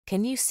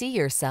Can you see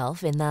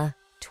yourself in the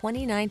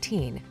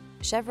 2019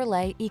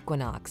 Chevrolet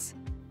Equinox?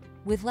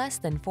 With less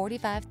than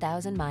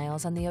 45,000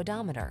 miles on the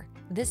odometer,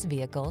 this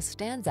vehicle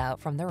stands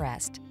out from the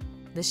rest.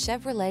 The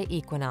Chevrolet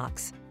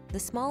Equinox, the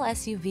small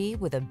SUV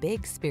with a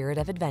big spirit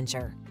of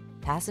adventure.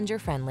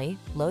 Passenger-friendly,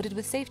 loaded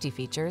with safety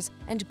features,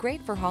 and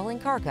great for hauling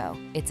cargo,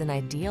 it's an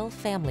ideal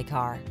family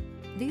car.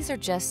 These are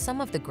just some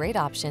of the great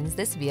options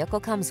this vehicle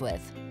comes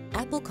with: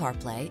 Apple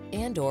CarPlay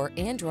and/or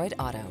Android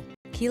Auto,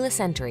 keyless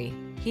entry,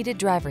 heated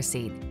driver's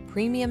seat,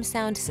 premium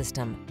sound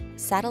system,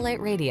 satellite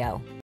radio,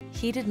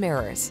 heated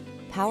mirrors,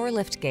 power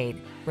liftgate,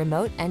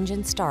 remote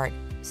engine start,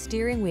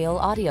 steering wheel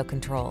audio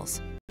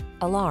controls,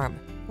 alarm.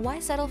 Why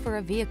settle for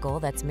a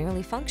vehicle that's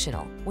merely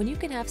functional when you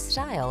can have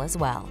style as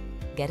well?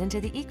 Get into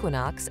the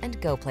Equinox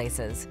and go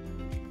places.